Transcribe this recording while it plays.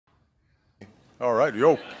All right,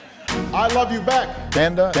 yo. I love you back.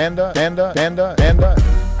 Panda.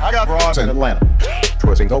 I got broads in Atlanta.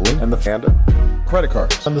 Twisting the link and the panda. Credit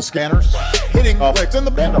cards and the scanners. Hitting clicks in the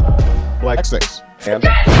panda. Black 6. Panda.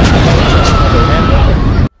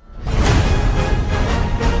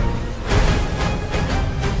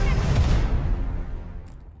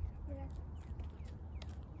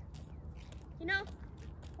 You know,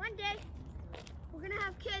 one day we're gonna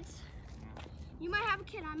have kids. You might have a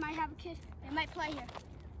kid, I might have a kid. They might play here.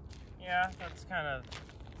 Yeah, that's kind of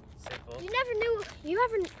simple. You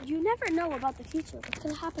never know about the future. What's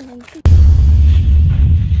gonna happen in the future?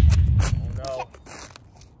 Oh no.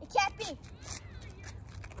 It can't be.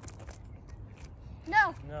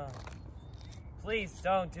 No. No. Please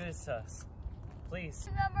don't do this to us. Please.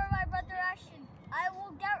 Remember my brother Ashton. I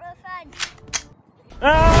will get revenge.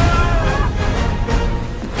 Ah!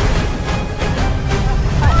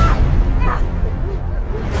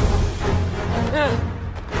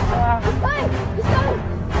 He's coming! He's coming!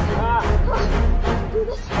 Do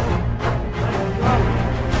this.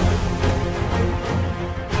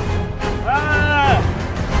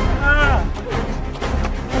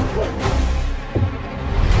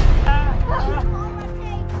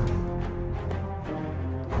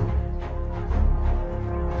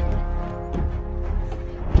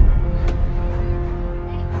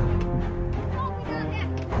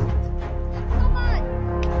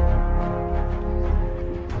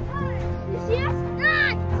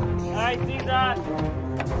 I see that.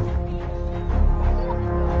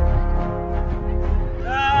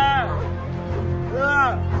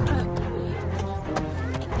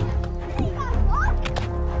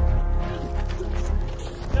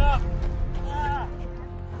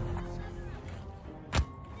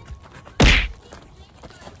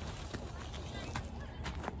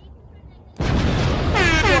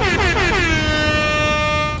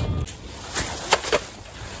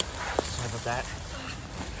 Sorry about that.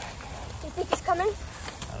 You think he's coming?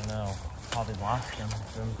 I don't know. Probably lost him.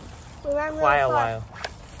 It's been We ran really quite a far. while.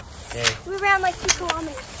 Hey. We ran like 2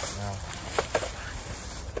 kilometers. No.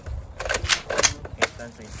 Hey,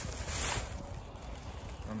 Spency.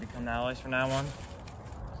 Want to become allies from now on?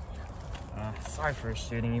 Sorry for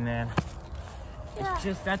shooting you, man. Yeah. It's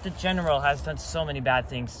just that the general has done so many bad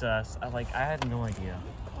things to us. I had no idea.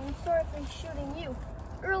 I'm sorry for shooting you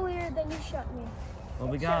earlier than you shot me. Well,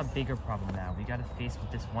 we got a bigger problem now. We got to face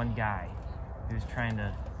with this one guy who's trying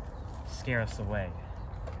to scare us away.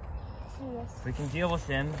 Yes. If we can deal with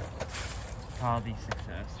him, it's probably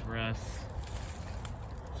success for us.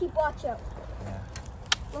 Keep watch out. Yeah.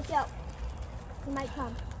 Look out. He might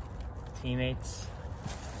come. Teammates,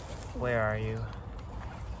 where are you?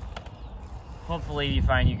 Hopefully you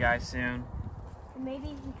find you guys soon. And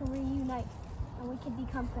maybe we can reunite and we can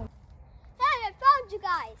become friends. Hey, I found you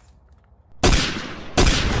guys.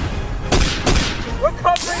 We're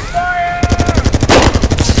covering fire!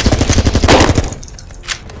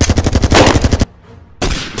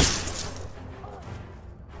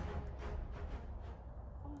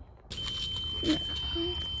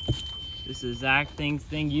 This exact thing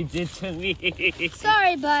you did to me.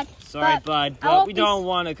 Sorry, bud. Sorry, bud, but we don't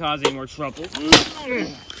want to cause any more trouble.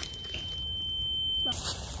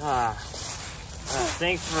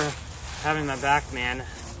 Thanks for having my back, man.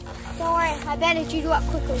 Don't worry, I bandaged you up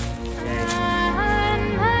quickly.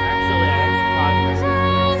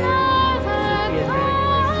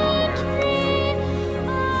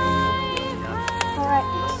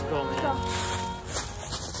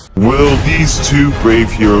 Will these two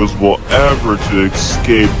brave heroes will ever to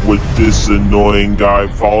escape with this annoying guy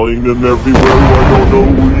following them everywhere? I don't know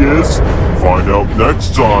who he is. Find out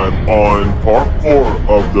next time on part 4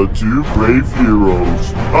 of the Two Brave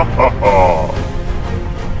Heroes. Ha ha ha.